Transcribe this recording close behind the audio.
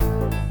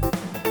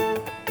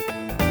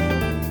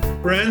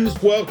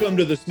Friends, welcome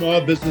to the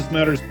Small Business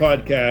Matters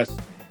podcast.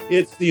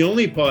 It's the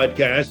only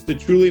podcast that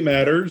truly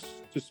matters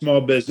to small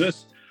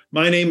business.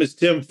 My name is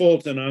Tim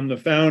Fulton. I'm the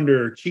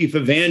founder, chief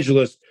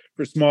evangelist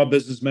for Small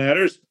Business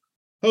Matters,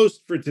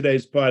 host for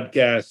today's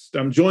podcast.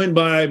 I'm joined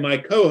by my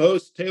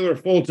co-host, Taylor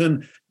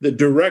Fulton, the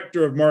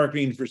director of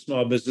marketing for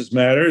Small Business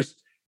Matters.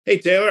 Hey,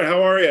 Taylor,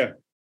 how are you?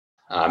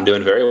 I'm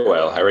doing very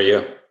well. How are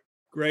you?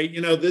 Great. You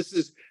know, this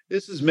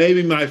is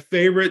maybe my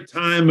favorite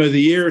time of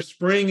the year.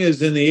 Spring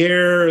is in the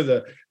air.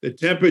 The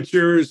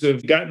temperatures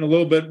have gotten a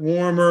little bit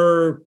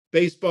warmer.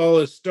 Baseball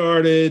has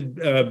started.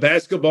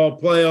 Basketball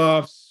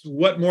playoffs.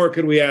 What more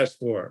could we ask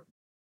for?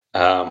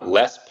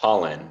 Less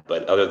pollen,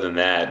 but other than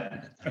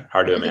that,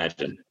 hard to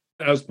imagine.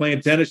 I was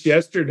playing tennis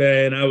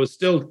yesterday, and I was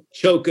still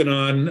choking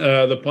on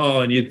the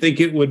pollen. You'd think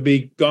it would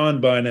be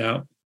gone by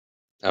now.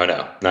 Oh,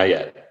 no, not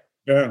yet.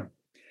 Yeah.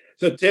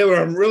 So, Taylor,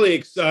 I'm really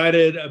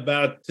excited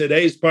about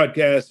today's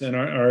podcast and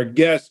our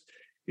guest.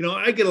 You know,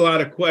 I get a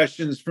lot of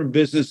questions from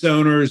business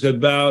owners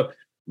about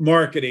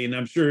marketing.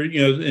 I'm sure,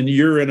 you know, and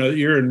you're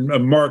in a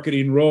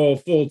marketing role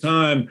full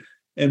time,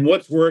 and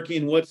what's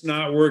working, what's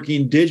not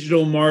working,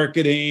 digital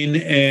marketing,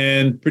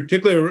 and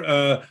particularly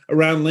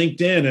around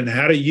LinkedIn and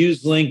how to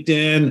use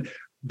LinkedIn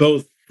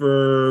both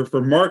for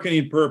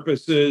marketing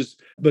purposes,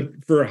 but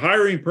for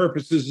hiring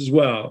purposes as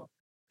well.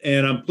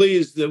 And I'm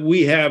pleased that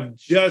we have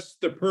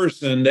just the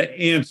person to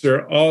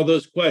answer all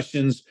those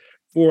questions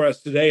for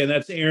us today, and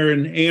that's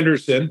Erin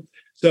Andersen.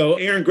 So,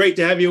 Erin, great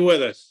to have you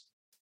with us.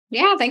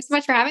 Yeah, thanks so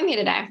much for having me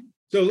today.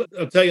 So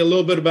I'll tell you a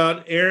little bit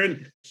about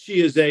Erin.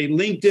 She is a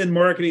LinkedIn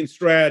marketing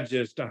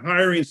strategist, a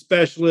hiring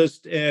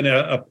specialist, and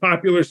a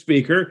popular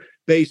speaker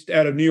based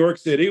out of New York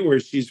City, where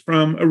she's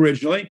from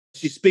originally.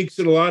 She speaks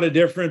at a lot of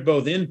different,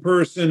 both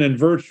in-person and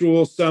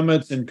virtual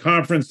summits and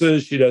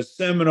conferences. She does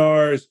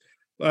seminars,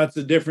 lots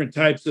of different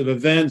types of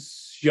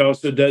events. She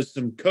also does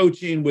some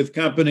coaching with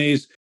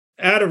companies.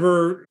 Out of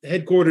her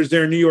headquarters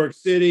there in New York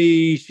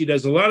City, she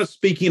does a lot of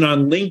speaking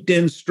on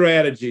LinkedIn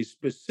strategy,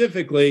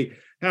 specifically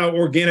how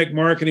organic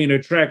marketing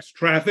attracts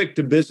traffic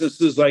to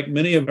businesses like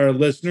many of our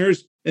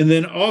listeners, and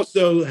then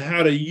also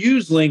how to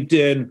use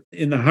LinkedIn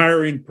in the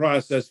hiring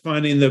process,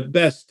 finding the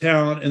best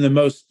talent in the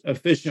most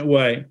efficient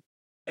way.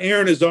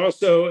 Erin is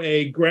also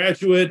a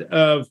graduate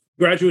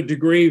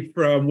degree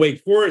from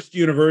Wake Forest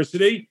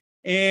University,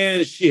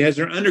 and she has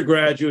her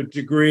undergraduate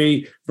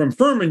degree from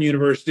Furman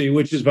University,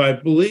 which is, I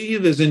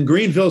believe, is in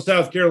Greenville,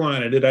 South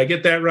Carolina. Did I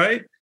get that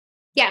right?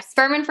 Yes,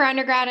 Furman for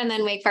undergrad and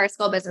then Wake Forest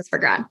School of Business for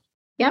grad.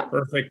 Yep.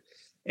 Perfect.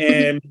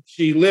 And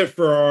she lived,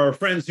 for our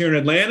friends here in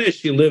Atlanta,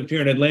 she lived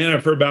here in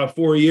Atlanta for about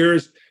 4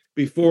 years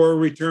before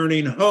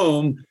returning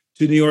home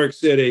to New York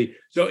City.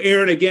 So,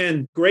 Erin,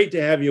 again, great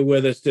to have you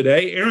with us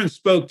today. Erin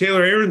spoke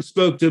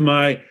to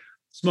my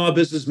Small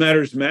Business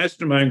Matters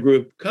Mastermind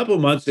group a couple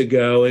months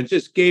ago and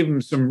just gave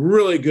them some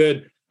really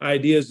good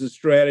ideas and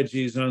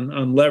strategies on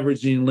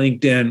leveraging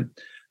LinkedIn.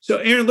 So,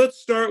 Erin, let's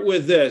start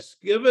with this.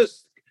 Give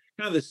us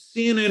kind of the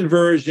CNN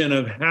version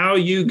of how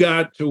you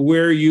got to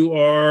where you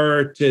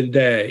are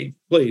today,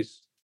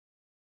 please.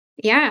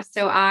 Yeah.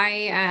 So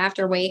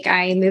after Wake,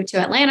 I moved to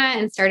Atlanta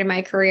and started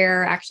my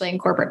career actually in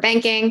corporate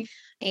banking,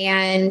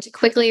 and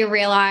quickly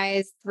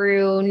realized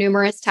through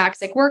numerous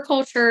toxic work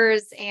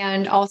cultures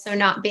and also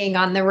not being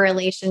on the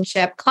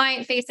relationship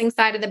client-facing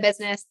side of the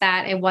business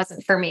that it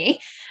wasn't for me.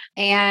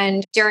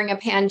 And during a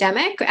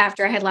pandemic,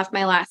 after I had left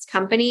my last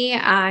company,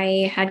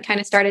 I had kind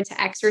of started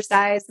to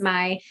exercise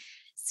my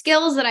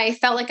skills that I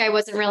felt like I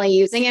wasn't really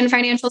using in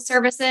financial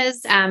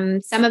services.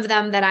 Some of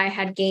them that I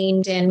had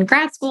gained in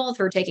grad school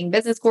through taking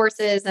business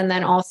courses, and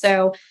then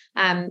also,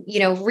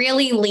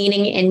 really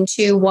leaning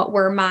into what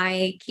were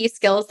my key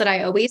skills that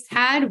I always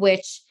had,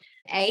 which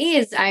A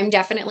is I'm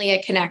definitely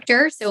a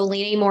connector. So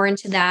leaning more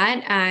into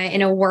that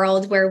in a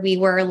world where we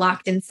were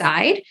locked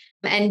inside.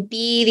 And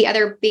B, the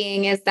other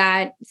being is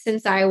that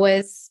since I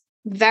was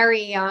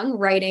very young,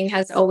 writing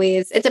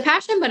it's a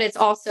passion, but it's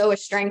also a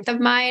strength of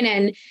mine,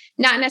 and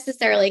not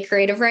necessarily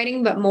creative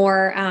writing, but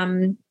more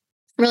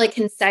really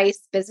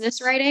concise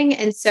business writing.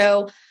 And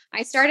so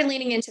I started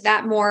leaning into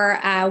that more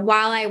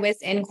while I was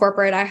in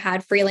corporate. I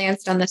had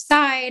freelanced on the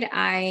side.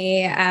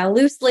 I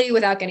loosely,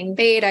 without getting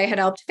paid, I had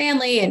helped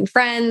family and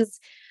friends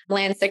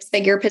land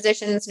six-figure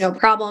positions, no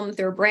problem,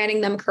 through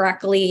branding them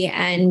correctly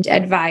and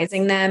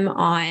advising them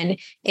on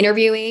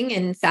interviewing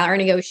and salary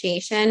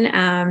negotiation,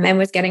 and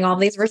was getting all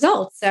these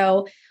results.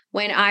 So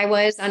when I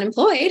was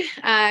unemployed,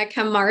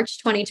 come March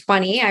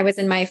 2020, I was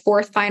in my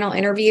fourth final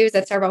interviews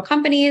at several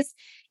companies.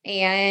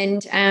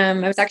 And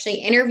I was actually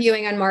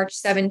interviewing on March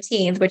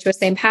 17th, which was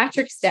St.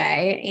 Patrick's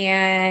Day.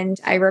 And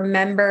I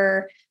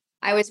remember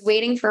I was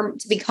waiting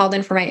to be called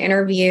in for my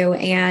interview,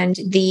 and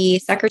the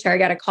secretary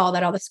got a call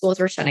that all the schools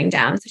were shutting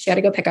down. So she had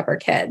to go pick up her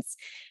kids.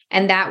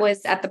 And that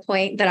was at the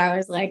point that I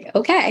was like,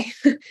 okay,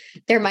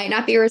 there might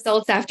not be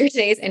results after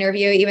today's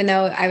interview, even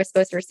though I was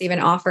supposed to receive an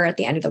offer at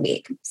the end of the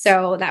week.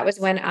 So that was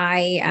when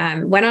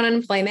I went on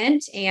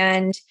unemployment,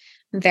 and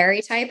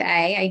very type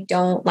A. I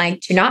don't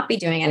like to not be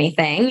doing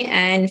anything,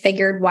 and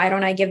figured, why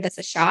don't I give this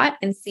a shot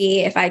and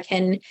see if I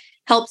can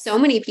helped so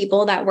many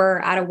people that were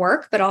out of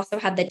work, but also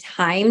had the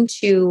time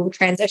to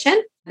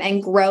transition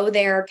and grow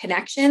their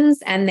connections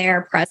and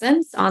their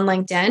presence on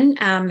LinkedIn.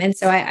 And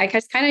so I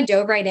just kind of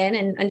dove right in.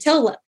 And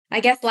until I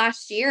guess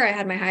last year, I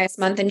had my highest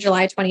month in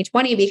July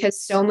 2020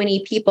 because so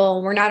many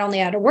people were not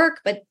only out of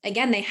work, but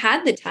again, they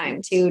had the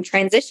time to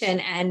transition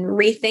and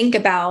rethink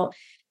about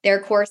their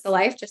course of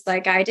life, just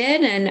like I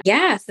did. And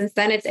yeah, since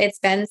then, it's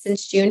been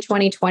since June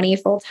 2020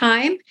 full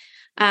time,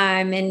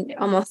 and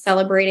almost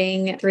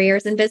celebrating 3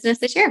 years in business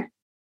this year.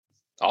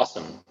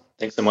 Awesome.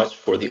 Thanks so much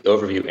for the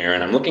overview,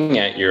 Erin. I'm looking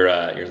at your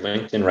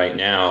LinkedIn right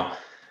now,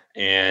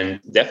 and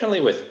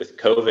definitely with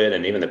COVID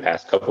and even the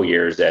past couple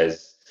years,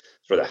 as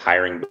sort of the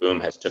hiring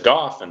boom has took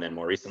off, and then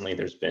more recently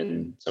there's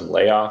been some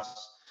layoffs.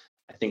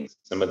 I think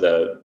some of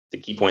the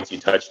key points you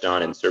touched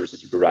on and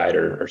services you provide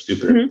are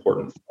super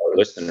important for our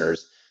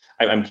listeners.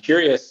 I'm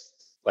curious,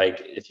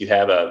 like if you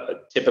have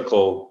a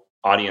typical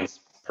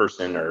audience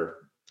person or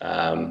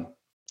kind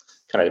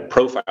of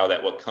profile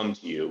that will come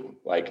to you,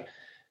 like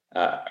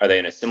are they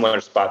in a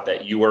similar spot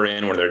that you were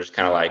in, where they're just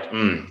kind of like,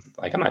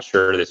 like I'm not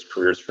sure this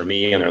career is for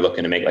me, and they're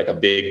looking to make like a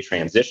big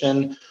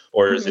transition,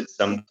 or is it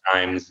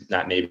sometimes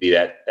not maybe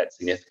that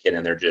significant,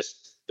 and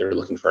they're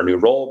looking for a new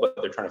role, but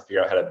they're trying to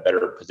figure out how to better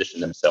position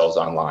themselves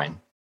online?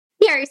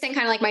 Yeah, are you saying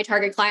kind of like my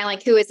target client,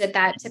 like who is it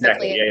that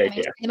typically is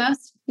coming to me the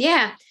most?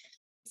 Yeah.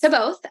 So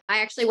both. I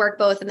actually work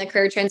both in the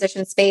career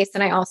transition space,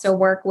 and I also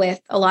work with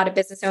a lot of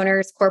business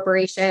owners,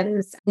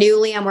 corporations.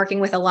 Newly, I'm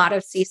working with a lot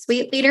of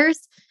C-suite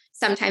leaders,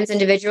 sometimes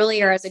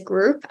individually or as a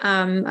group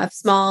of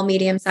small,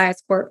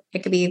 medium-sized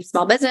it could be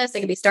small business, it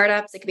could be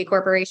startups, it could be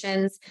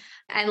corporations.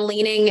 And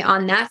leaning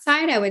on that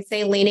side, I would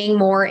say leaning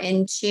more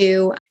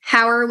into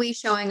how are we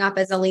showing up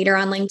as a leader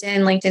on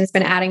LinkedIn? LinkedIn's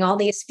been adding all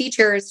these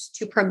features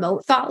to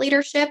promote thought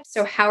leadership.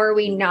 So how are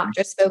we not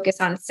just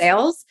focus on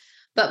sales,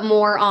 but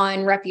more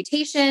on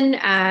reputation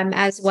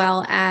as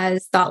well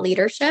as thought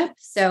leadership?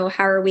 So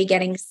how are we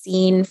getting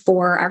seen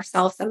for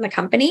ourselves and the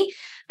company?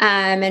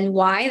 And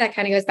why? That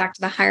kind of goes back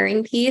to the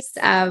hiring piece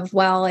of,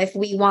 well, if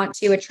we want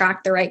to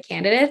attract the right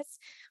candidates,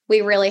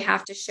 we really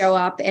have to show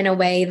up in a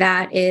way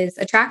that is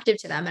attractive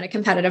to them in a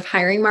competitive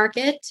hiring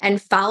market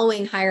and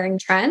following hiring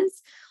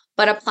trends,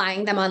 but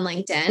applying them on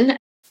LinkedIn.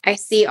 I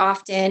see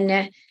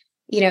often,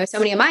 so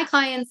many of my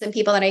clients and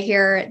people that I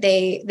hear,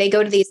 they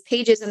go to these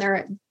pages and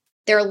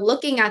they're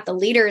looking at the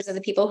leaders of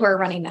the people who are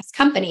running this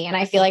company. And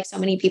I feel like so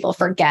many people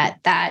forget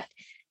that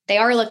they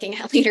are looking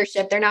at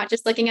leadership. They're not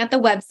just looking at the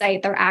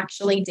website, they're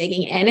actually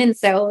digging in. And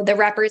so the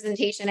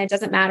representation, it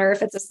doesn't matter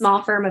if it's a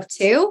small firm of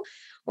 2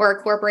 or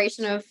a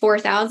corporation of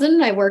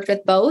 4,000. I worked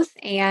with both,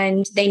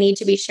 and they need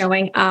to be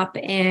showing up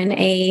in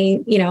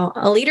a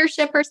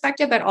leadership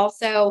perspective, but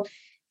also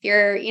if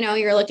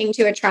you're looking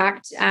to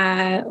attract,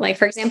 like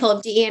for example,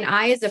 if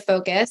DE&I is a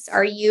focus,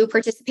 are you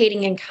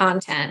participating in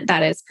content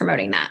that is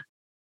promoting that?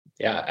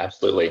 Yeah,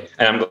 absolutely.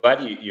 And I'm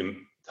glad you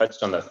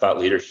touched on the thought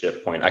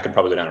leadership point. I could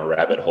probably go down a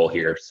rabbit hole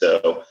here,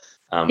 so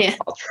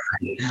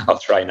I'll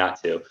try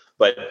not to.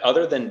 But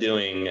other than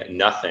doing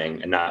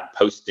nothing and not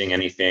posting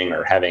anything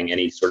or having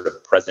any sort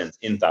of presence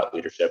in thought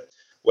leadership,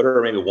 what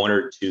are maybe 1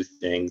 or 2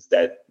 things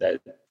that the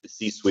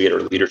C-suite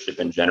or leadership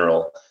in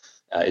general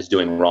is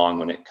doing wrong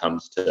when it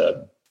comes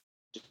to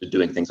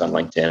doing things on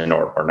LinkedIn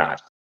or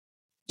not?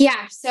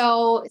 Yeah.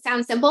 So it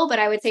sounds simple, but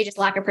I would say just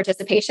lack of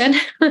participation.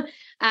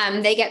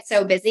 They get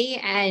so busy.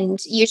 And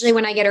usually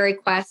when I get a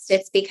request,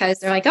 it's because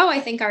they're like, oh, I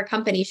think our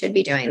company should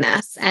be doing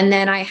this. And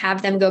then I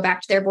have them go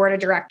back to their board of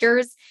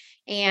directors,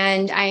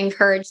 and I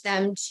encourage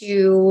them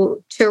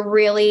to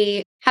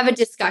really have a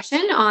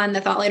discussion on the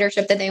thought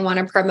leadership that they want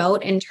to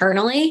promote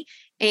internally.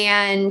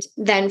 And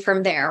then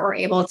from there, we're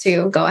able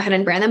to go ahead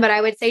and brand them. But I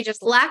would say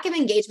just lack of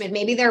engagement.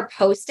 Maybe they're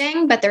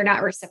posting, but they're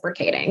not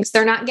reciprocating. So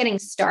they're not getting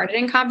started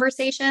in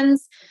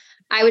conversations.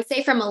 I would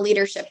say from a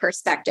leadership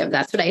perspective,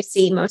 that's what I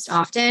see most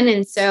often.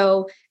 And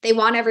so they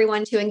want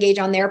everyone to engage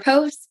on their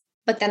posts,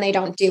 but then they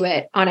don't do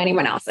it on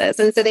anyone else's.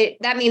 And so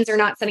that means they're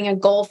not setting a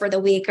goal for the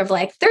week of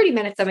like 30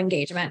 minutes of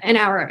engagement, an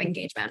hour of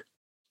engagement.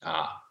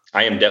 I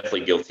am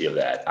definitely guilty of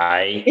that.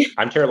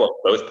 I'm terrible at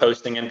both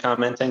posting and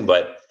commenting,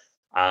 but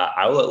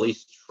I will at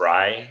least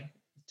try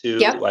to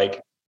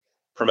like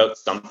promote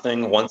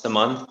something once a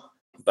month,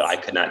 but I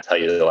could not tell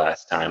you the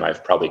last time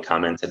I've probably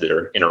commented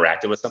or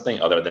interacted with something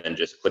other than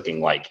just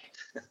clicking like.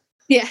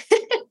 Yeah.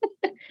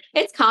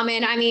 It's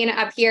common. I mean,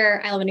 up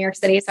here, I live in New York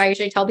City, so I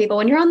usually tell people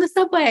when you're on the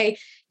subway,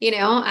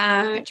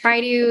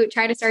 try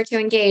to start to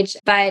engage.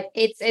 But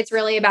it's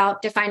really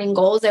about defining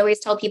goals. I always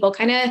tell people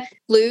kind of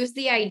lose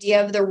the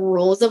idea of the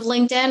rules of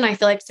LinkedIn. I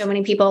feel like so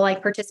many people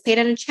like participate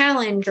in a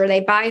challenge, or they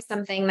buy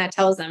something that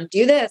tells them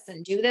do this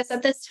and do this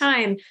at this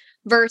time.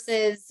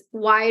 Versus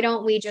why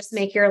don't we just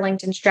make your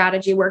LinkedIn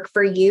strategy work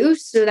for you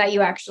so that you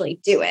actually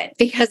do it?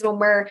 Because when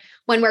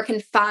we're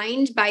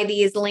confined by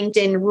these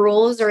LinkedIn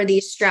rules or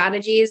these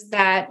strategies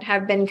that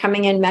have been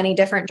coming in many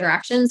different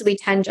directions, we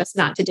tend just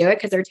not to do it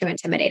because they're too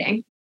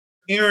intimidating.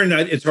 Erin,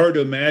 it's hard to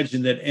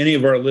imagine that any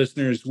of our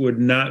listeners would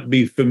not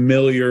be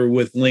familiar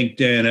with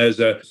LinkedIn as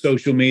a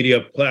social media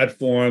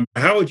platform.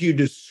 How would you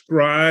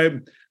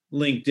describe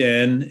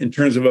LinkedIn in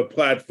terms of a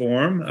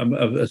platform,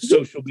 of a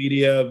social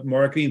media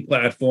marketing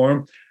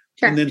platform?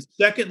 Sure. And then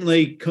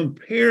secondly,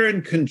 compare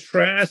and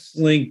contrast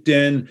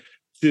LinkedIn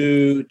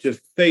to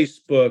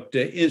Facebook,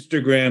 to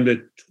Instagram,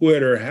 to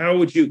Twitter. How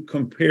would you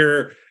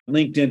compare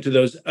LinkedIn to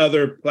those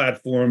other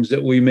platforms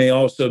that we may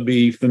also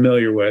be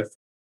familiar with?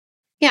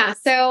 Yeah.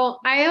 So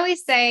I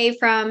always say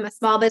from a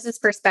small business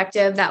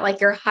perspective that like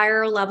your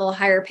higher level,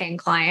 higher paying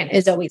client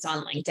is always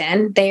on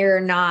LinkedIn. They're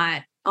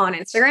not on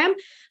Instagram.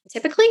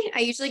 Typically,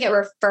 I usually get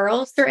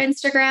referrals through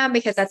Instagram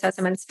because that's how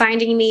someone's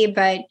finding me.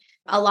 But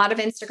a lot of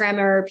Instagram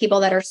are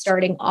people that are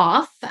starting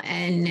off,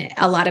 and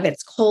a lot of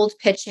it's cold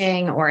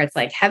pitching or it's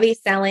like heavy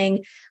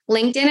selling.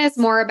 LinkedIn is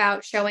more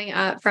about showing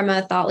up from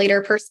a thought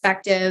leader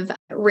perspective,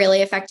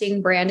 really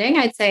affecting branding.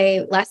 I'd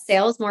say less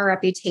sales, more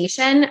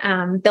reputation,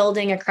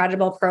 building a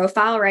credible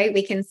profile, right?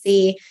 We can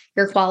see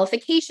your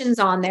qualifications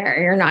on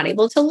there. You're not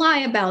able to lie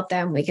about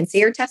them. We can see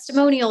your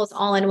testimonials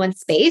all in one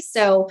space.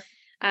 So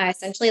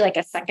essentially like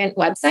a second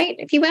website,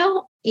 if you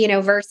will,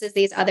 versus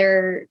these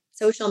other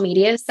social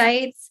media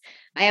sites.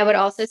 I would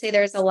also say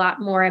there's a lot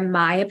more, in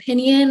my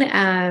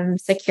opinion,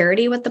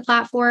 security with the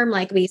platform.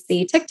 Like we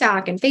see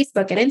TikTok and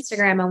Facebook and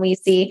Instagram, and we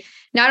see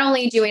not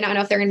only do we not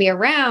know if they're going to be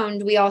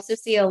around, we also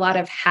see a lot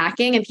of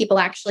hacking and people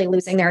actually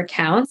losing their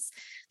accounts.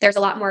 There's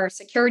a lot more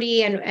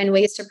security and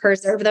ways to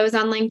preserve those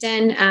on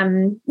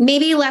LinkedIn.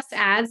 Maybe less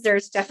ads.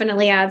 There's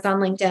definitely ads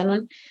on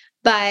LinkedIn,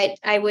 but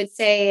I would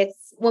say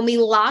it's when we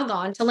log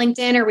on to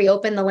LinkedIn or we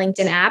open the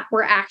LinkedIn app,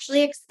 we're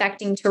actually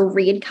expecting to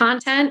read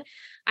content.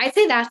 I'd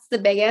say that's the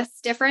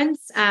biggest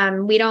difference.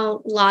 We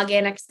don't log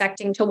in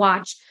expecting to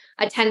watch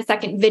a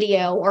 10-second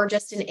video or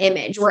just an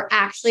image. We're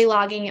actually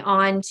logging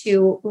on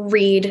to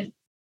read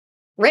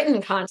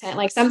written content,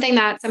 like something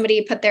that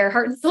somebody put their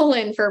heart and soul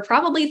in for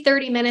probably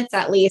 30 minutes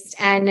at least.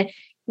 And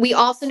we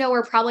also know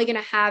we're probably going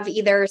to have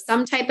either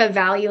some type of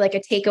value, like a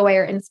takeaway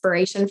or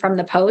inspiration from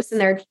the post.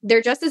 And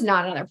there just is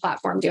not another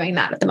platform doing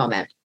that at the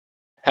moment.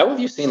 How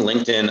have you seen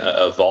LinkedIn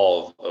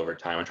evolve over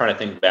time? I'm trying to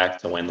think back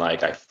to when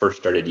like I first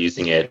started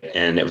using it,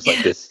 and it was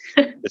like this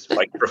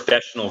like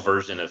professional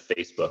version of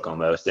Facebook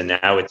almost, and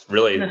now it's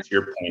really, to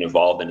your point,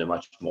 evolved into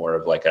much more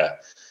of like a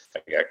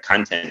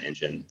content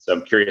engine. So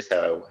I'm curious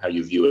how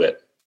you view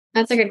it.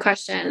 That's a good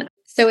question.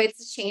 So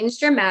it's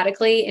changed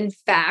dramatically. In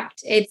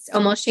fact, it's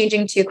almost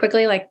changing too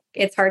quickly. Like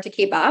it's hard to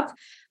keep up.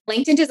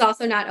 LinkedIn does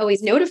also not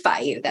always notify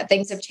you that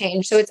things have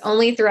changed. So it's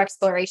only through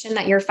exploration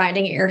that you're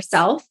finding it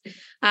yourself.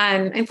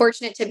 I'm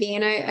fortunate to be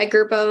in a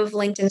group of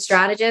LinkedIn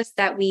strategists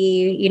that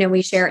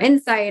we share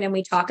insight and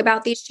we talk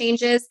about these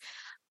changes.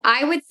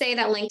 I would say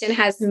that LinkedIn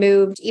has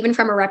moved, even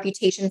from a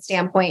reputation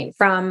standpoint,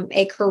 from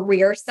a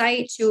career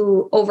site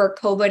to over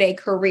COVID, a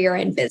career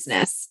and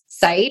business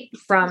site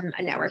from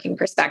a networking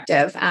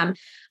perspective. I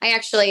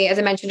actually, as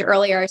I mentioned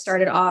earlier, I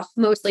started off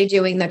mostly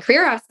doing the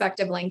career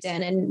aspect of LinkedIn.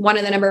 And one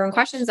of the number one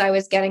questions I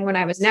was getting when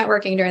I was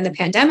networking during the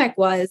pandemic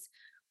was,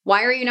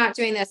 why are you not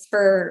doing this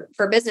for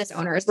business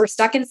owners? We're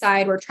stuck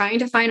inside. We're trying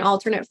to find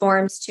alternate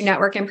forms to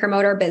network and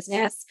promote our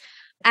business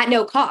at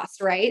no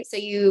cost, right? So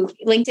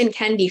LinkedIn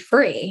can be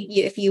free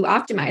if you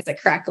optimize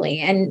it correctly,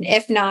 and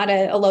if not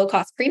a low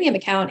cost premium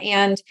account.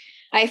 And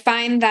I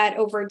find that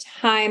over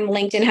time,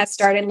 LinkedIn has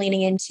started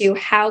leaning into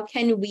how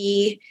can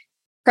we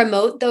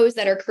promote those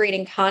that are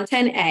creating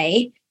content,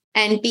 A,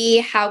 and B,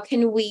 how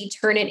can we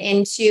turn it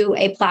into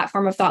a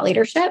platform of thought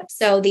leadership?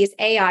 So these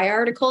AI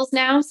articles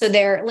now, so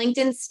they're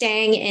LinkedIn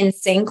staying in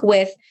sync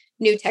with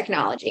new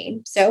technology.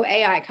 So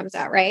AI comes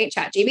out, right?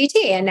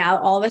 ChatGPT. And now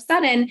all of a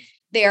sudden,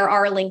 there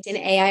are LinkedIn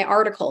AI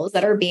articles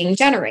that are being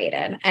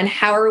generated. And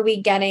how are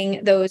we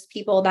getting those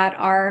people that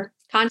are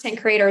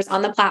content creators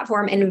on the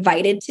platform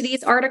invited to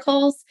these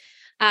articles,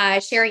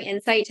 sharing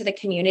insight to the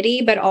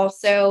community, but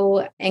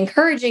also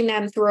encouraging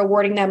them through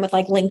rewarding them with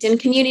like LinkedIn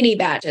community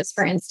badges,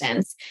 for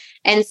instance.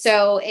 And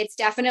so it's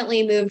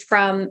definitely moved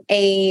from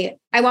I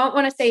won't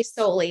want to say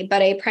solely,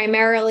 but a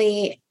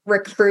primarily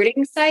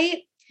recruiting site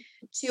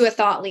to a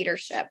thought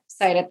leadership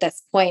site at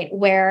this point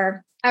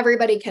where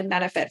everybody can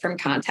benefit from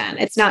content.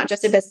 It's not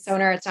just a business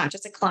owner. It's not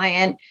just a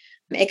client.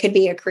 It could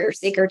be a career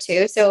seeker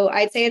too. So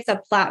I'd say it's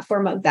a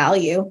platform of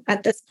value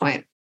at this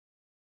point.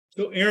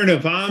 So Erin,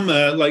 if I'm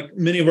like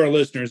many of our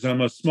listeners,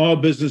 I'm a small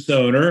business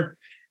owner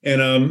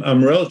and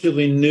I'm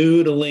relatively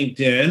new to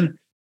LinkedIn.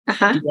 Do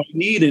I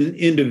need an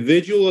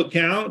individual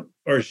account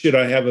or should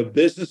I have a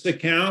business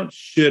account?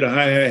 Should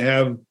I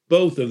have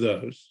both of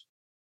those?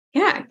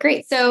 Yeah,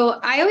 great.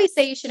 So I always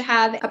say you should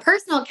have a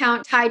personal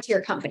account tied to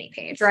your company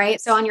page, right?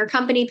 So on your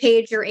company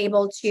page, you're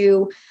able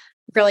to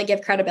really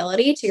give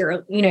credibility to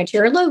your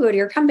logo, to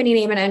your company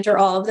name, and enter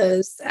all of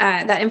those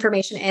that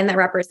information in that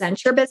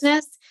represents your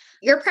business.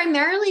 You're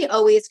primarily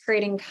always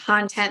creating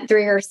content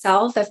through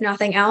yourself, if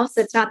nothing else.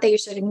 It's not that you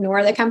should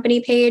ignore the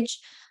company page,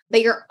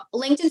 but your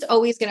LinkedIn's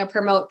always going to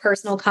promote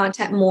personal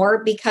content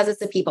more because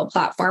it's a people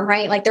platform,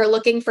 right? Like they're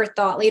looking for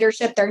thought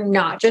leadership. They're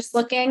not just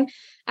looking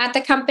at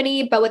the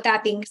company. But with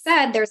that being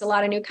said, there's a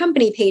lot of new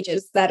company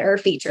pages that are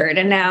featured.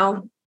 And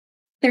now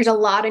there's a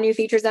lot of new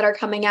features that are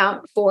coming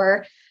out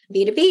for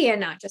B2B and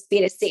not just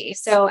B2C.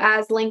 So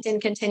as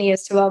LinkedIn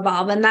continues to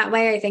evolve in that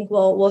way, I think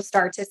we'll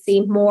start to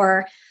see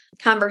more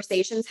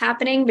conversations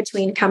happening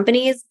between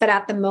companies. But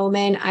at the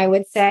moment, I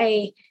would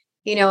say,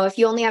 if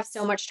you only have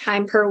so much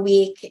time per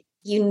week,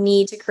 you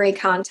need to create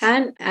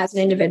content as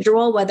an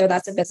individual, whether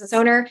that's a business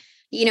owner.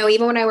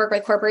 Even when I work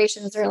with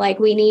corporations, they're like,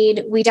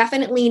 we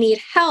definitely need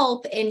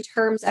help in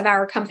terms of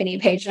our company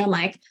page. And I'm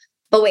like,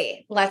 but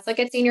wait, let's look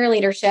at senior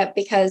leadership,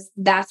 because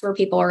that's where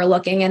people are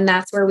looking and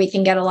that's where we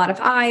can get a lot of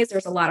eyes.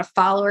 There's a lot of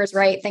followers,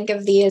 right? Think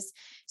of these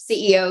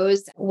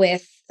CEOs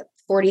with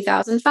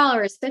 40,000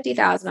 followers,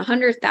 50,000,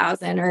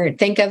 100,000, or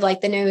think of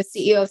like the new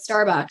CEO of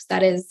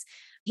Starbucks.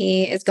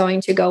 He is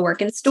going to go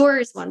work in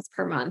stores once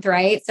per month,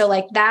 right? So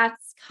like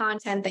that's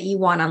content that you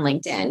want on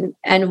LinkedIn.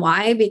 And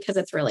why? Because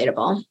it's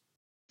relatable.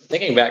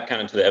 Thinking back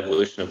kind of to the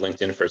evolution of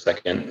LinkedIn for a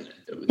second,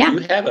 Yeah.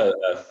 do you have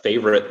a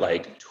favorite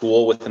like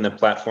tool within the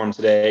platform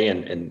today?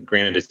 And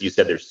granted, as you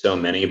said, there's so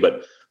many,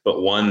 but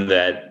one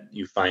that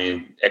you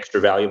find extra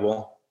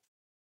valuable?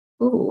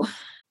 Ooh,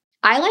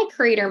 I like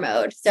creator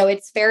mode. So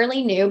it's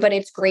fairly new, but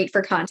it's great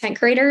for content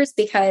creators,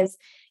 because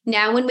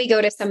now when we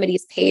go to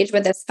somebody's page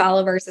with this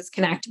follow versus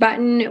connect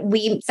button,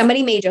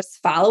 somebody may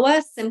just follow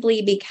us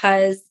simply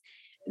because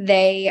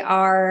they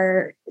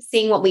are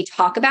seeing what we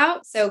talk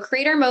about. So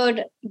creator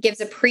mode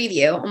gives a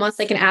preview, almost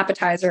like an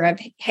appetizer of,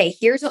 hey,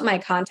 here's what my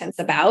content's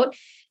about.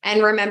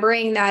 And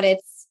remembering that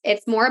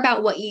it's more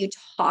about what you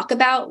talk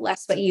about,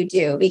 less what you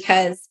do,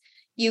 because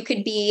you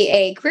could be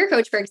a career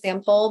coach, for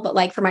example, but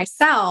like for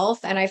myself,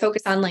 and I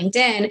focus on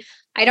LinkedIn,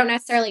 I don't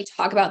necessarily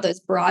talk about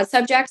those broad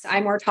subjects. I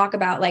more talk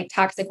about like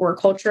toxic work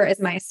culture as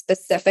my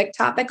specific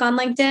topic on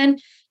LinkedIn.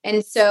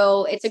 And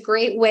so it's a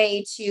great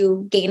way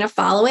to gain a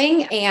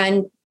following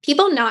and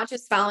people not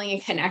just following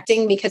and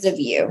connecting because of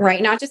you,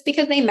 right? Not just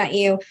because they met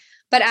you,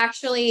 but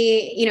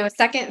actually,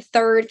 second,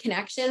 third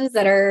connections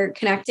that are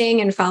connecting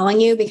and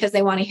following you because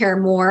they want to hear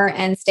more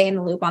and stay in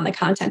the loop on the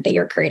content that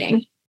you're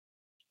creating.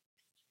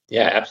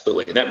 Yeah,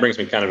 absolutely. And that brings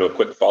me kind of to a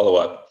quick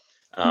follow-up.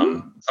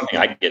 Something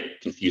I get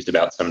confused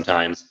about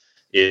sometimes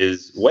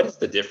is, what is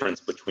the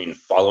difference between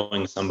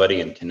following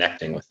somebody and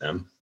connecting with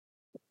them?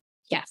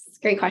 Yes,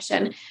 great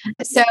question.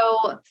 So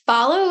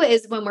follow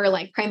is when we're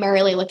like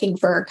primarily looking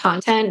for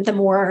content.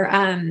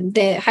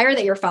 The higher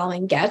that your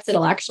following gets,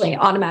 it'll actually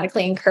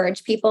automatically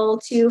encourage people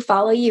to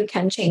follow you. You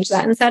can change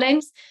that in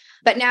settings.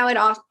 But now it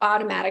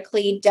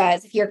automatically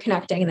does if you're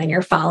connecting and then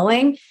you're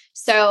following.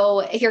 So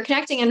if you're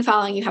connecting and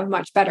following, you have a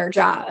much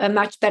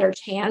better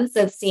chance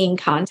of seeing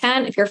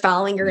content. If you're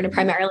following, you're going to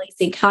primarily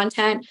see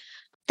content.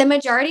 The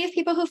majority of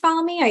people who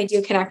follow me, I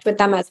do connect with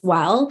them as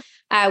well.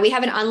 We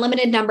have an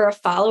unlimited number of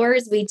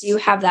followers. We do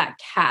have that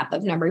cap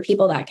of number of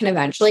people that can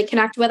eventually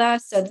connect with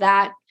us. So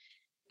that,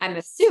 I'm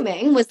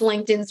assuming, was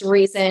LinkedIn's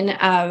reason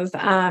of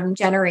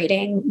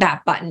generating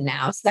that button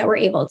now, so that we're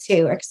able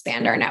to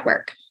expand our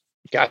network.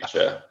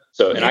 Gotcha.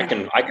 So, and I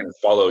can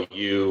follow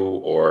you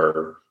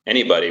or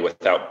anybody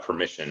without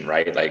permission,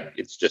 right? Like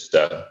it's just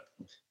I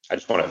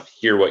just want to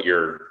hear what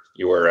you're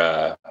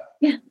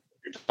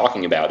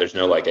talking about. There's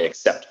no like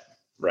accept,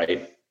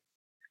 right?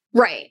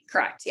 Right.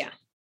 Correct. Yeah.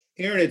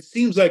 Erin, it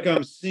seems like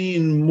I'm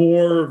seeing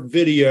more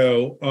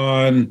video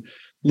on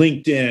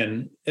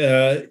LinkedIn.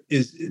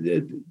 Is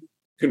it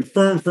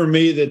confirmed for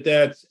me that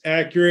that's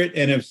accurate?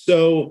 And if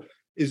so,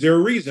 is there a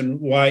reason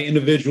why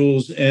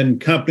individuals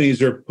and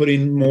companies are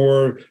putting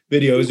more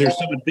video? Is there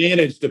some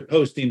advantage to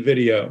posting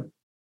video?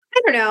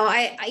 I don't know.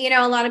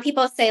 A lot of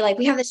people say like,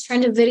 we have this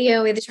trend of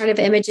video, we have this trend of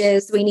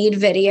images, we need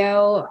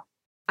video.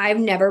 I've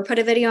never put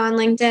a video on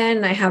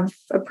LinkedIn. I have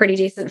a pretty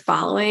decent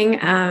following.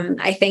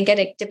 I think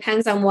it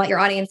depends on what your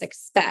audience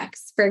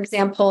expects. For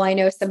example, I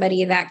know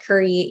somebody that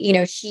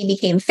she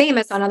became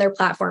famous on other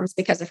platforms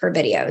because of her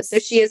videos. So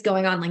she is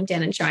going on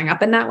LinkedIn and showing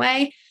up in that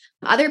way.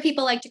 Other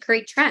people like to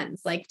create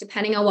trends, like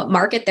depending on what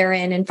market they're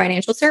in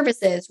financial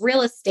services,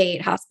 real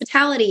estate,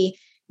 hospitality,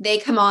 they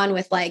come on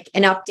with like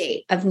an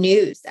update of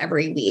news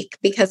every week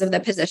because of the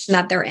position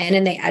that they're in,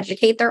 and they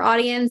educate their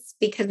audience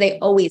because they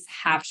always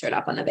have showed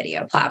up on the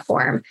video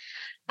platform.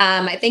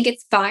 I think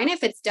it's fine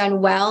if it's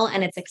done well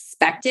and it's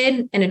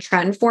expected in a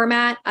trend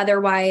format.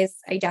 Otherwise,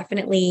 I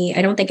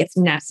don't think it's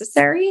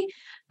necessary.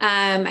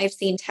 I've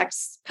seen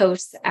text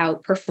posts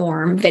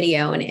outperform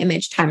video and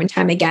image time and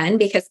time again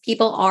because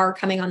people are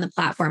coming on the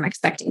platform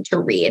expecting to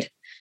read.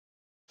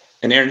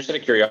 And Erin, just out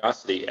of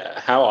curiosity,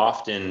 how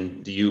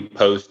often do you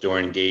post or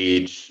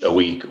engage a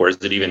week, or is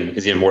it even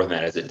more than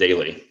that? Is it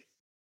daily?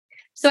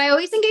 So I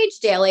always engage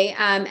daily.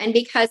 And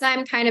because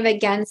I'm kind of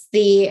against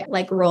the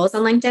like rules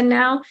on LinkedIn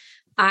now,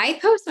 I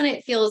post when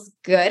it feels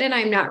good and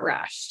I'm not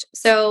rushed.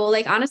 So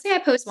like, honestly, I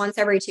post once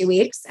every 2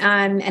 weeks.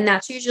 And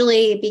that's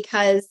usually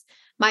because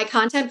my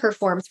content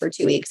performs for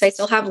 2 weeks. I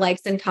still have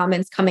likes and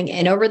comments coming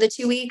in over the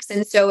 2 weeks.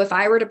 And so if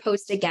I were to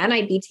post again,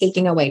 I'd be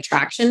taking away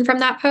traction from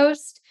that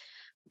post.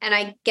 And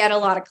I get a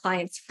lot of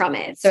clients from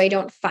it. So I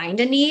don't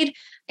find a need.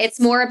 It's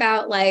more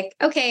about like,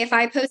 okay, if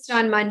I posted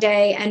on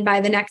Monday and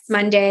by the next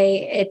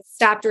Monday, it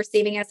stopped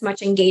receiving as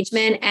much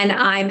engagement and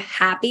I'm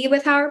happy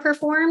with how it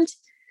performed,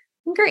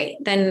 great.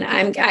 Then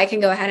I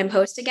can go ahead and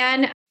post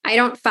again. I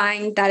don't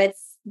find that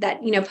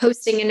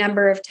posting a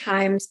number of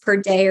times per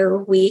day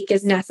or week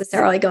is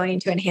necessarily going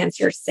to enhance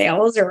your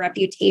sales or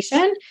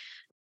reputation.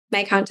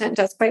 My content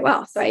does quite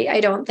well. So I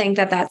don't think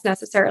that that's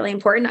necessarily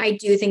important. I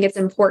do think it's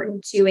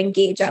important to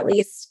engage at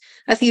least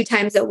a few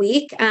times a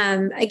week.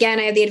 Again,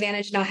 I have the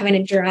advantage of not having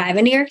to drive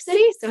in New York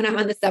City. So when I'm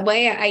on the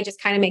subway, I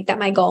just kind of make that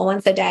my goal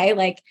once a day,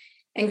 like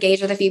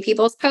engage with a few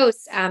people's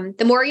posts.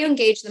 The more you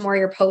engage, the more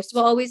your post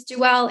will always do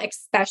well,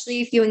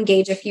 especially if you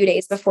engage a few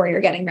days before you're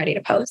getting ready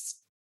to post.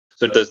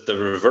 So does the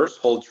reverse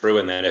hold true?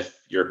 And then if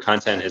your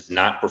content is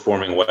not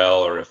performing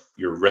well, or if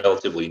you're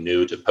relatively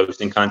new to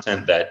posting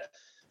content, that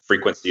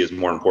frequency is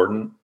more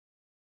important?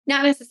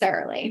 Not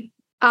necessarily.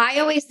 I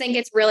always think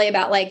it's really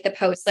about like the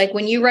post. Like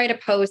when you write a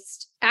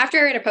post, after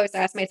I write a post, I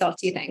ask myself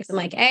two things. I'm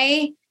like,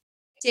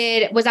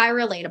 was I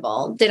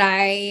relatable?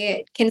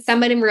 Can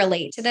somebody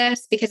relate to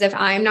this? Because if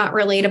I'm not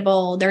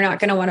relatable, they're not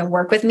going to want to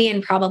work with me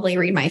and probably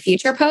read my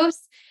future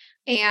posts.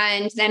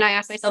 And then I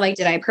asked myself, like,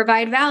 did I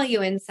provide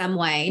value in some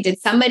way? Did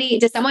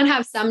someone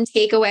have some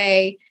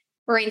takeaway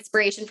or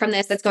inspiration from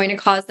this that's going to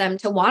cause them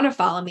to want to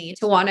follow me,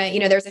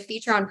 there's a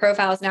feature on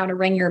profiles now to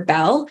ring your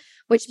bell,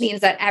 which means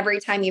that every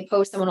time you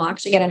post, someone will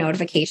actually get a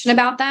notification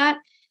about that.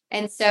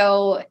 And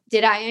so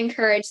did I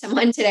encourage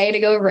someone today to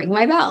go ring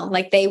my bell?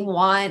 Like they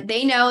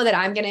know that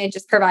I'm going to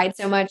just provide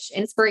so much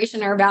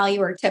inspiration or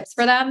value or tips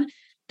for them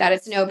that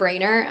it's a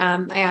no-brainer.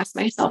 I ask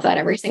myself that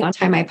every single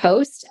time I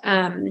post.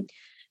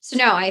 So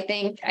no, I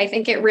think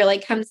it really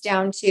comes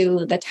down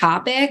to the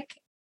topic,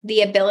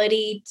 the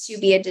ability to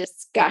be a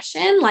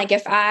discussion. Like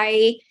if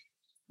I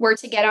were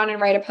to get on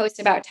and write a post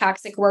about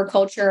toxic work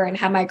culture and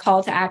have my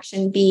call to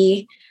action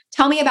be,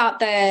 tell me about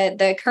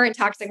the current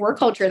toxic work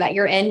culture that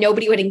you're in,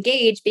 nobody would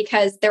engage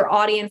because their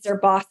audience, their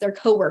boss, their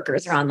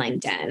coworkers are on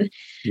LinkedIn.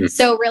 Mm.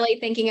 So really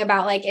thinking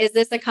about like, is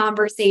this a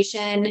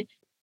conversation,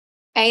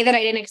 A, that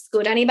I didn't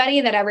exclude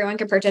anybody, that everyone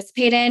could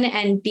participate in,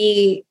 and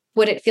B,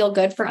 would it feel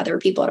good for other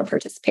people to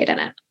participate in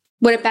it?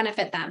 Would it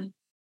benefit them?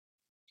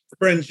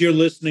 Friends, you're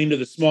listening to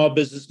the Small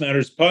Business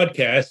Matters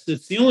podcast.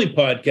 It's the only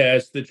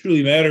podcast that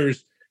truly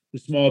matters to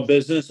small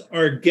business.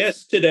 Our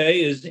guest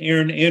today is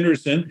Erin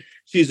Andersen.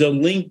 She's a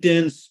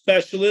LinkedIn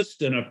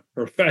specialist and a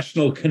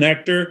professional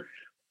connector.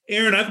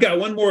 Erin, I've got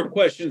one more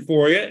question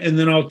for you, and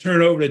then I'll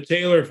turn over to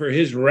Taylor for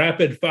his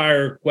rapid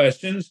fire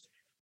questions.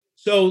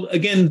 So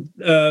again,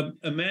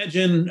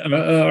 imagine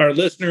our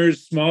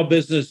listeners, small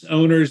business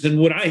owners, and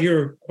what I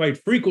hear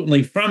quite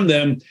frequently from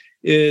them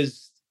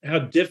is how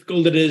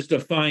difficult it is to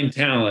find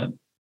talent.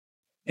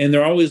 And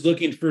they're always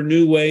looking for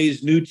new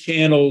ways, new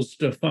channels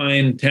to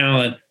find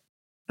talent.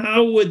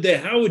 How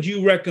would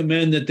you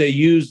recommend that they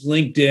use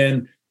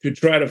LinkedIn to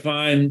try to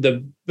find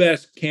the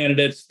best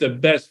candidates, the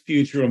best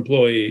future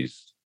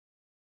employees?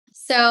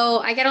 So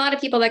I get a lot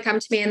of people that come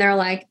to me and they're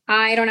like,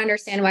 I don't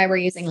understand why we're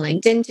using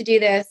LinkedIn to do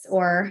this,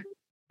 or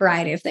a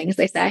variety of things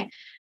they say.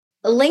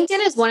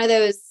 LinkedIn is one of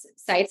those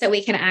sites that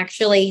we can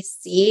actually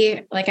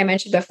see, like I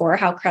mentioned before,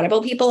 how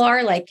credible people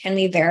are. Like, can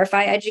we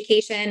verify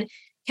education?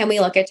 Can we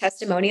look at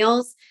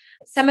testimonials?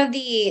 Some of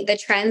the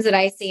trends that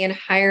I see in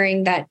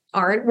hiring that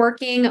aren't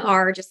working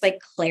are just like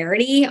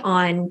clarity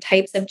on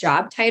types of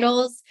job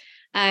titles.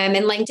 And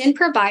LinkedIn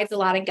provides a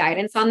lot of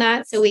guidance on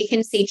that. So we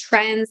can see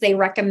trends. They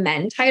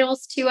recommend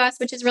titles to us,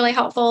 which is really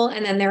helpful.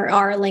 And then there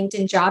are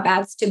LinkedIn job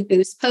ads to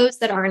boost posts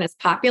that aren't as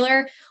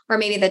popular, or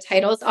maybe the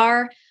titles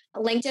are.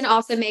 LinkedIn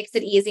also makes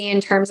it easy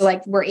in terms of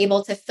like we're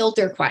able to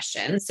filter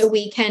questions. So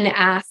we can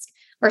ask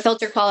or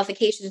filter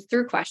qualifications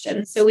through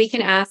questions. So we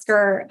can ask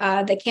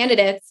the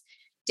candidates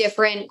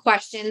different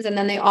questions, and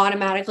then they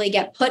automatically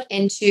get put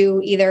into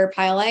either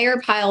pile A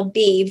or pile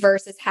B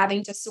versus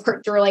having to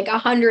sort through like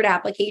 100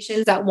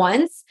 applications at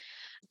once.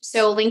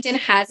 So LinkedIn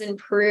has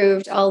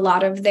improved a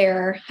lot of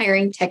their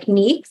hiring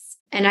techniques.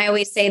 And I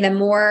always say the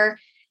more,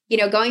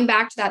 going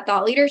back to that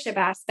thought leadership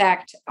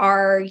aspect,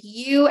 are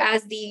you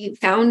as the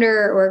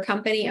founder or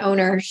company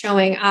owner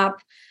showing up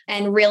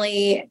and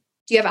really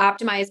do you have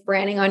optimized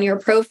branding on your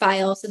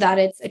profile so that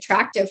it's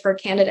attractive for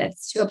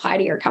candidates to apply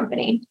to your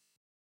company?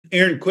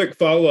 Erin, quick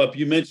follow-up.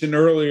 You mentioned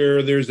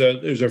earlier there's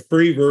a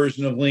free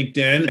version of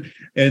LinkedIn,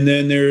 and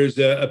then there's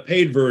a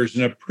paid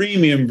version, a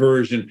premium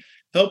version.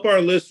 Help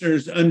our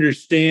listeners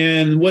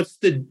understand what's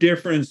the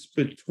difference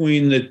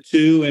between the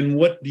two, and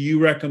what do you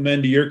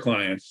recommend to your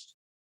clients?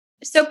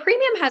 So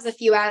premium has a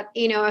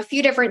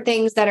few different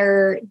things that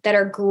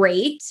are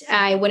great.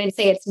 I wouldn't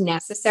say it's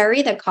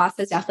necessary. The cost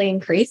has definitely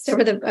increased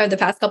over the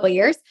past couple of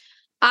years.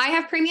 I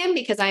have premium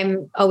because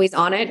I'm always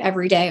on it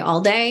every day,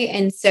 all day.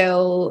 And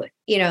so,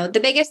 the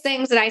biggest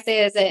things that I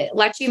say is it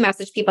lets you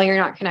message people you're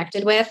not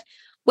connected with,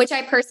 which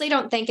I personally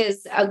don't think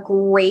is a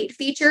great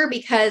feature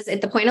because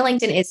the point of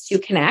LinkedIn is to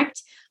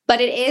connect.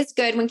 But it is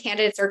good when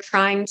candidates are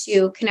trying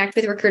to connect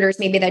with recruiters,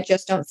 maybe that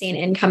just don't see an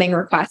incoming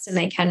request and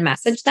they can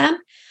message them.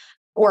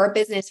 Or a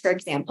business, for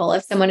example,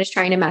 if someone is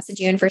trying to message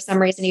you and for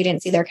some reason you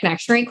didn't see their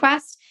connection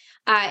request.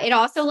 It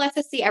also lets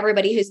us see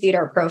everybody who's viewed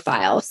our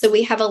profile. So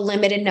we have a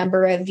limited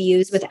number of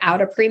views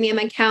without a premium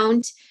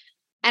account.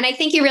 And I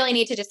think you really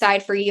need to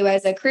decide for you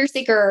as a career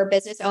seeker or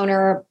business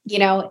owner,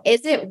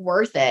 is it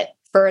worth it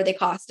for the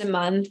cost a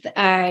month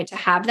to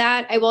have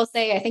that. I will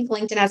say, I think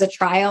LinkedIn has a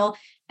trial.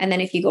 And then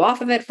if you go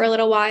off of it for a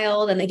little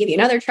while, then they give you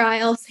another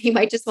trial. So you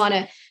might just want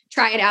to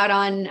try it out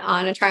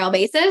on a trial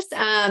basis.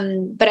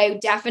 But I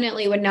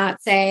definitely would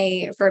not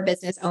say for a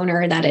business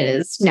owner that it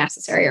is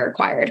necessary or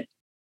required.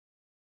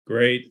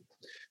 Great.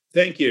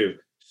 Thank you.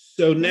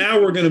 So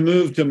now we're going to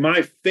move to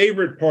my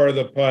favorite part of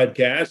the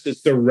podcast.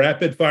 It's the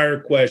rapid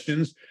fire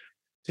questions.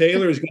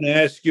 Taylor is going to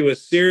ask you a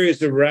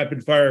series of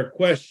rapid fire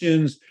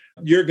questions.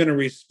 You're going to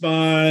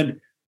respond.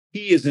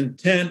 He is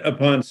intent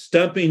upon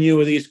stumping you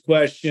with these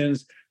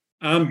questions.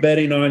 I'm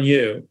betting on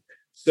you.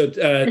 So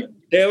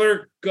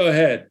Taylor, go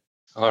ahead.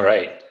 All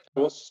right.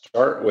 We'll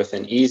start with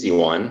an easy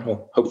one.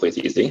 Well, hopefully it's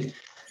easy.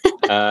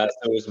 So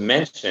it was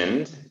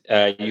mentioned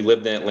you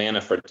lived in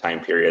Atlanta for a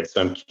time period.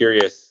 So I'm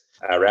curious,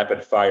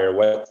 rapid fire,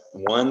 what's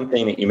one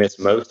thing that you miss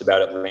most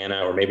about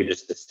Atlanta, or maybe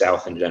just the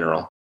South in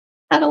general?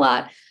 Not a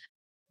lot.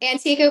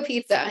 Antico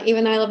pizza,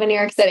 even though I live in New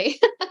York City.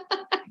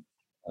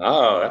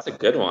 Oh, that's a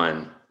good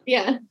one.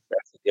 Yeah.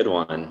 That's a good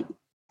one.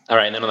 All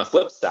right. And then on the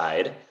flip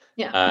side,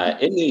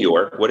 in New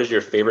York, what is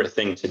your favorite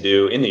thing to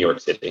do in New York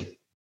City?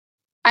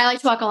 I like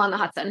to walk along the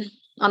Hudson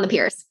on the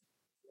piers.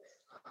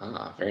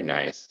 Ah, very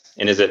nice.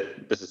 And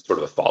this is sort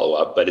of a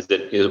follow-up, but is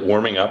it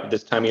warming up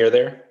this time of year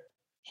there?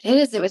 It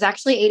is. It was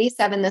actually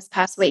 87 this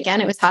past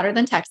weekend. It was hotter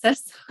than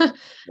Texas. And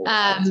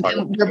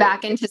we're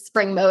back into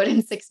spring mode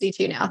in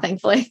 62 now,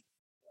 thankfully.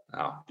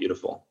 Oh,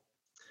 beautiful.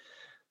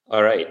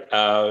 All right.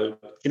 If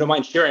you don't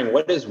mind sharing,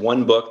 what is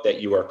one book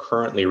that you are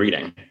currently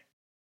reading?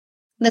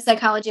 The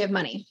Psychology of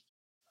Money.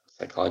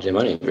 Psychology of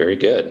Money. Very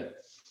good.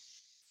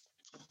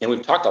 And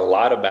we've talked a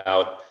lot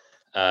about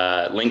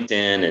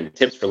LinkedIn and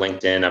tips for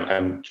LinkedIn.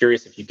 I'm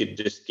curious if you could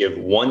just give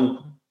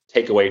one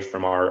takeaway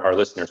from our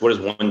listeners. What is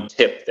one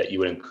tip that you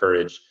would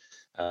encourage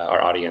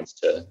our audience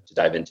to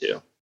dive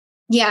into?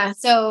 Yeah.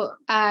 So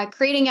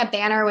creating a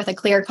banner with a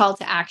clear call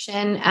to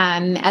action,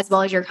 as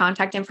well as your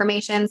contact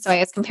information. So I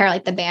guess compare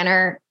like the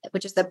banner,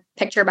 which is the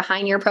picture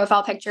behind your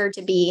profile picture,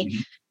 to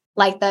be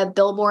like the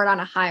billboard on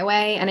a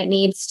highway. And it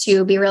needs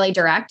to be really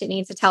direct. It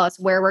needs to tell us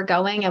where we're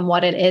going and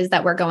what it is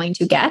that we're going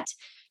to get.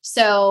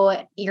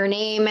 So your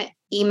name,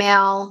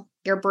 email,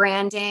 your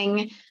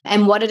branding,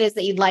 and what it is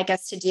that you'd like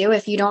us to do.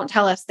 If you don't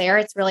tell us there,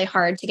 it's really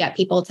hard to get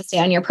people to stay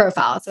on your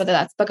profile. So whether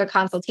that's book a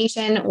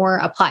consultation or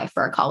apply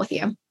for a call with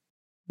you.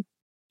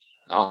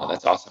 Oh,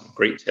 that's awesome.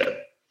 Great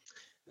tip.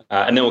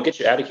 And then we'll get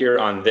you out of here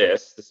on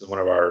this. This is one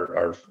of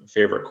our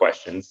favorite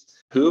questions.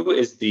 Who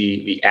is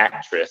the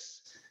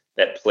actress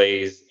that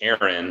plays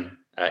Erin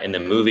in the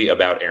movie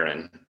about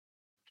Erin?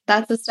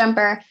 That's a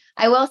stumper.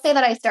 I will say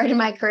that I started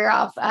my career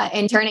off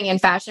interning in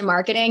fashion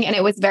marketing, and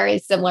it was very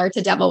similar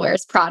to Devil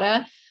Wears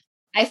Prada.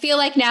 I feel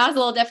like now it's a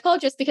little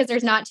difficult just because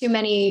there's not too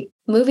many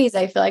movies,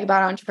 I feel like,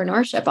 about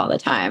entrepreneurship all the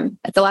time.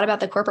 It's a lot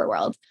about the corporate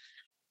world.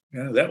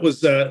 Yeah, that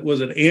was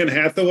it Anne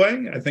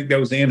Hathaway? I think that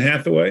was Anne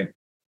Hathaway.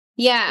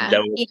 Yeah.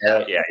 Yeah,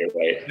 you're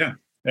right.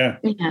 Yeah.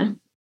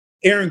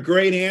 Erin,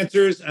 great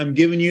answers. I'm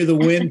giving you the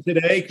win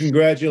today.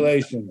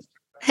 Congratulations.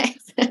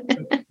 Thanks.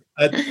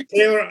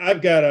 Taylor,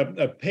 I've got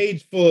a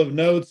page full of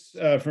notes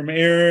from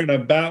Erin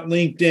about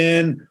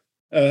LinkedIn,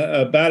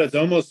 about it's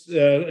almost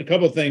a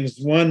couple of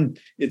things. One,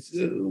 it's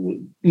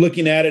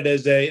looking at it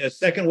as a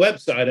second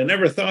website. I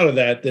never thought of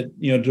that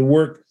to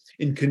work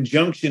in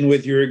conjunction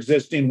with your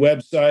existing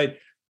website,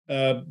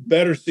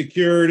 better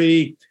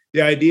security,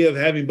 the idea of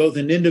having both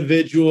an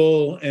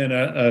individual and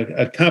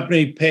a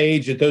company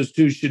page, that those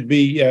two should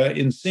be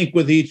in sync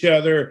with each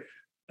other.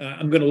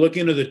 I'm going to look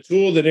into the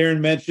tool that Erin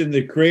mentioned,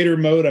 the creator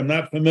mode. I'm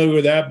not familiar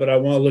with that, but I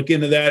want to look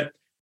into that.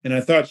 And I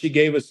thought she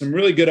gave us some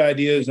really good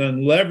ideas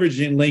on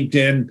leveraging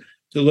LinkedIn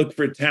to look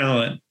for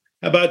talent.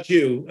 How about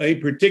you? Any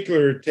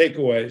particular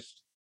takeaways?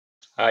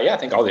 I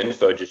think all the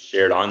info just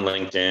shared on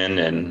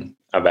LinkedIn and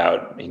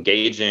about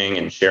engaging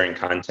and sharing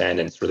content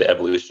and sort of the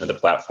evolution of the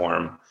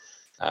platform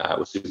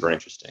was super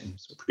interesting.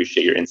 So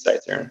appreciate your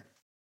insights, Erin.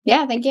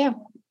 Yeah, thank you.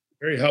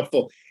 Very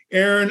helpful.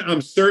 Erin,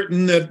 I'm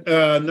certain that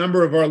a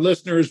number of our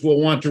listeners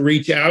will want to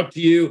reach out to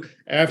you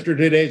after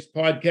today's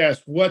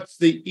podcast. What's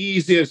the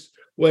easiest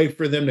way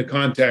for them to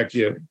contact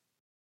you?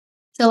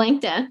 To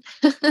LinkedIn.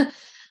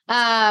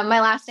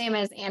 My last name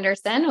is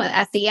Andersen with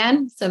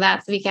SEN. So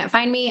that's if you can't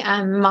find me.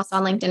 I'm also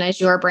on LinkedIn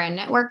as Your Brand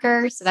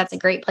Networker. So that's a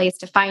great place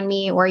to find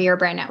me, or Your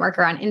Brand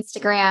Networker on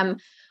Instagram,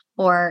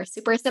 or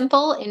super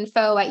simple,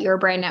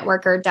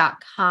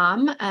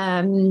 info@yourbrandnetworker.com.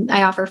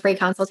 I offer free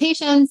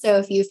consultations. So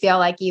if you feel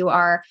like you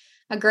are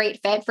a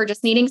great fit for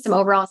just needing some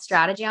overall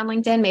strategy on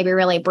LinkedIn, maybe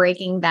really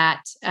breaking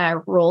that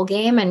role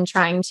game and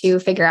trying to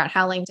figure out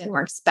how LinkedIn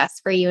works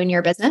best for you and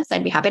your business,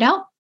 I'd be happy to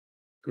help.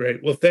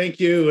 Great. Well, thank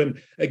you.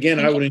 And again,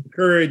 I would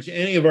encourage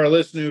any of our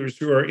listeners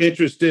who are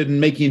interested in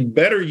making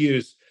better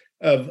use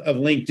of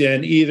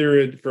LinkedIn,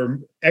 either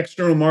for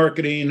external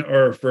marketing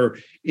or for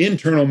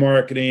internal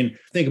marketing,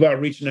 think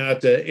about reaching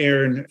out to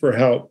Erin for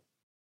help.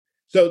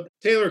 So,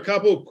 Taylor, a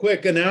couple of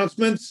quick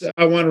announcements.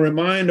 I want to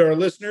remind our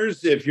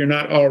listeners, if you're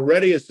not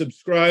already a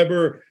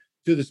subscriber,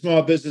 to the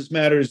Small Business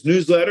Matters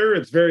newsletter.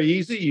 It's very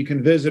easy. You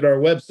can visit our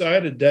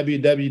website at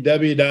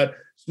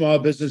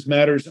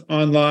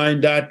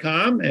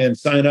www.smallbusinessmattersonline.com and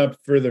sign up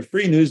for the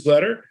free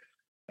newsletter.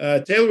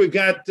 Taylor, we've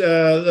got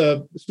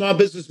the Small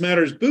Business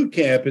Matters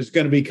Bootcamp is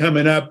going to be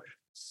coming up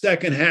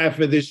second half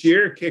of this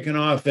year, kicking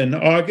off in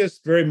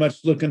August. Very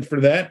much looking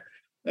for that.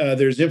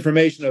 There's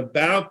information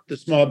about the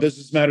Small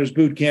Business Matters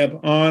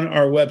Bootcamp on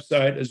our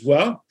website as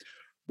well.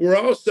 We're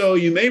also,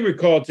 you may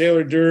recall,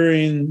 Taylor,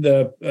 during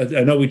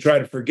I know we try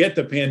to forget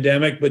the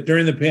pandemic, but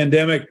during the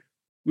pandemic,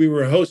 we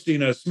were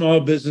hosting a Small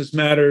Business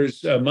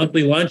Matters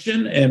monthly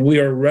luncheon, and we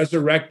are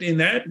resurrecting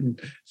that and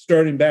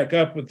starting back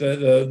up with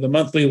the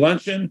monthly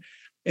luncheon.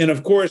 And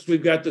of course,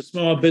 we've got the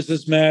Small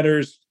Business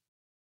Matters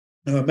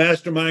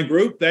mastermind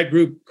group. That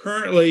group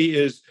currently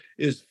is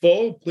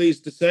full,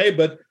 pleased to say,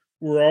 but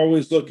we're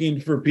always looking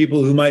for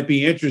people who might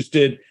be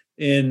interested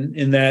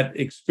in that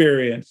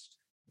experience.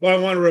 Well, I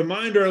want to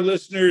remind our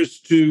listeners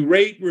to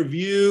rate,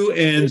 review,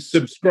 and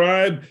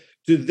subscribe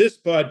to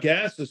this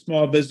podcast, the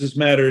Small Business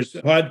Matters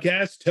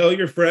podcast. Tell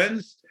your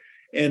friends.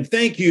 And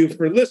thank you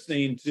for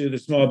listening to the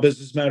Small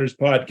Business Matters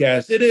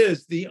podcast. It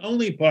is the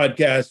only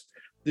podcast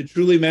that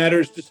truly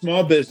matters to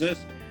small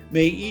business.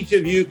 May each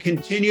of you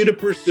continue to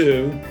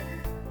pursue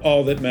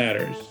all that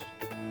matters.